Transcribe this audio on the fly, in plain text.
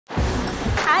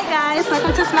Hi guys,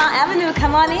 welcome to Smile Avenue.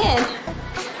 Come on in.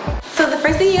 So the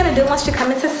first thing you're gonna do once you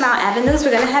come into Smile Avenue is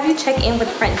we're gonna have you check in with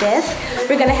the front desk.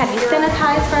 We're gonna have you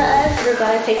sanitize for us. We're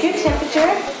gonna take your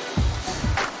temperature.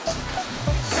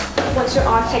 Once you're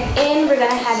all checked in, we're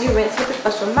gonna have you rinse with a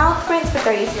special mouth rinse for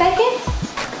 30 seconds.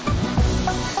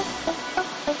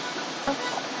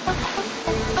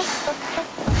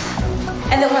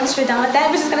 And then once you're done with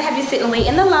that, we're just gonna have you sit and wait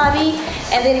in the lobby,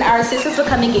 and then our assistants will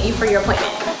come and get you for your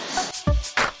appointment.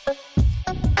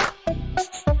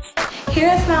 Here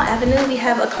at Smile Avenue, we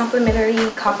have a complimentary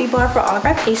coffee bar for all of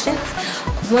our patients.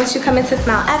 Once you come into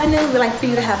Smile Avenue, we like for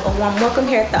you to have a warm welcome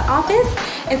here at the office,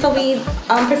 and so we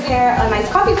prepare a nice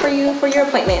coffee for you for your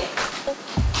appointment.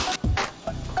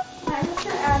 Hi,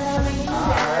 Mr. Adam. My name is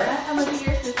Anna. I'm going to be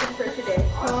your assistant for today.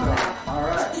 All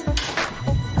right.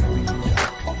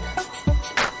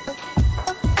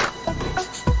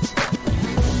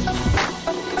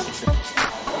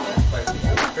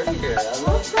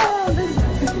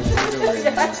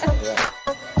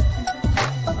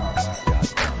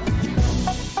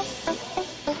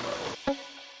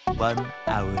 1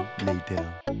 hour later.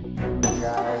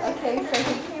 Okay, so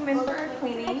he came in for a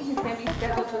cleaning. He's going to be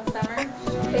scheduled this summer.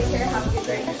 Take care. Have a good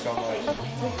day. Thank you so much.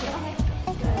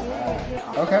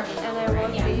 Okay. And then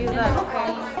we'll see you then, okay?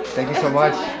 Thank you so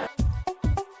much.